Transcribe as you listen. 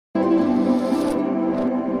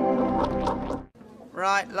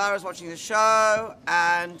Right, Lara's watching the show,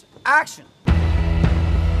 and action!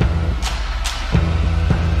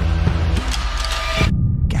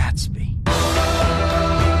 Gatsby.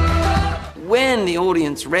 When the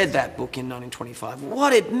audience read that book in 1925,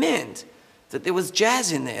 what it meant that there was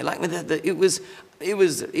jazz in there. Like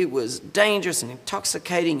it was dangerous and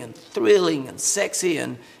intoxicating and thrilling and sexy,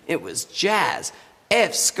 and it was jazz.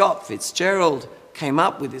 F. Scott Fitzgerald came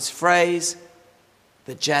up with this phrase,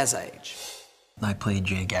 the jazz age. I played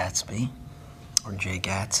Jay Gatsby, or Jay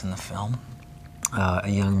Gats in the film, a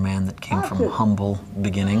young man that came from humble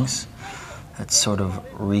beginnings, that sort of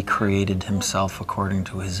recreated himself according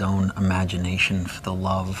to his own imagination for the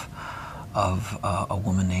love of a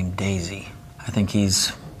woman named Daisy. I think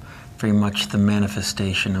he's very much the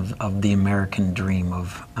manifestation of the American dream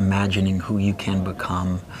of imagining who you can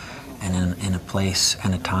become, and in a place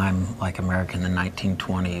and a time like America in the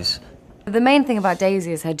 1920s. The main thing about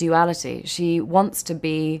Daisy is her duality. She wants to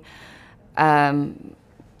be protected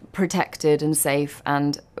and safe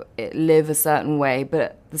and live a certain way, but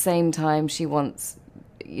at the same time she wants,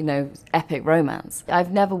 you know, epic romance.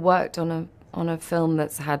 I've never worked on a film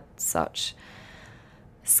that's had such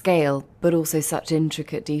scale, but also such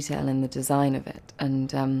intricate detail in the design of it.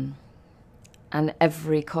 And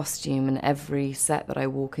every costume and every set that I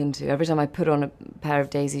walk into, every time I put on a pair of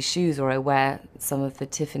Daisy's shoes or I wear some of the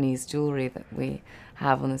Tiffany's jewellery that we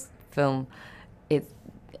have on this film,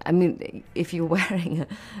 I mean, if you're wearing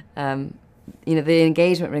you know, the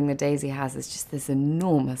engagement ring that Daisy has is just this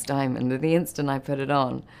enormous diamond. And the instant I put it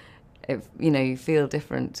on, you know, you feel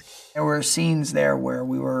different. There were scenes there where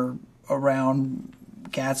we were around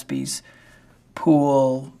Gatsby's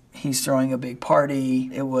pool. He's throwing a big party.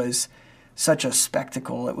 It was such a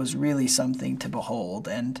spectacle. It was really something to behold.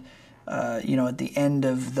 And, you know, at the end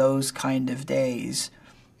of those kind of days,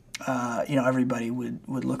 you know, everybody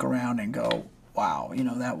would look around and go, wow, you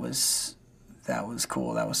know, that was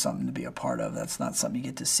cool. That was something to be a part of. That's not something you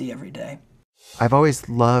get to see every day. I've always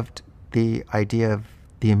loved the idea of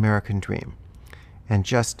the American dream and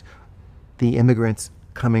just the immigrants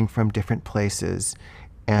coming from different places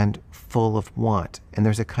and full of want. And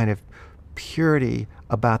there's a kind of purity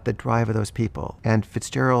about the drive of those people. And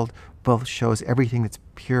Fitzgerald both shows everything that's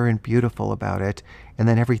pure and beautiful about it, and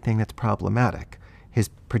then everything that's problematic. His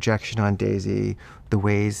projection on Daisy, the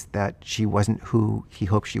ways that she wasn't who he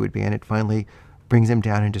hoped she would be, and it finally brings him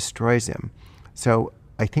down and destroys him. So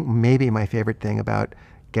I think maybe my favorite thing about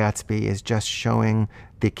Gatsby is just showing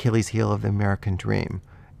the Achilles heel of the American dream,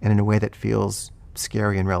 and in a way that feels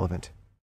scary and relevant.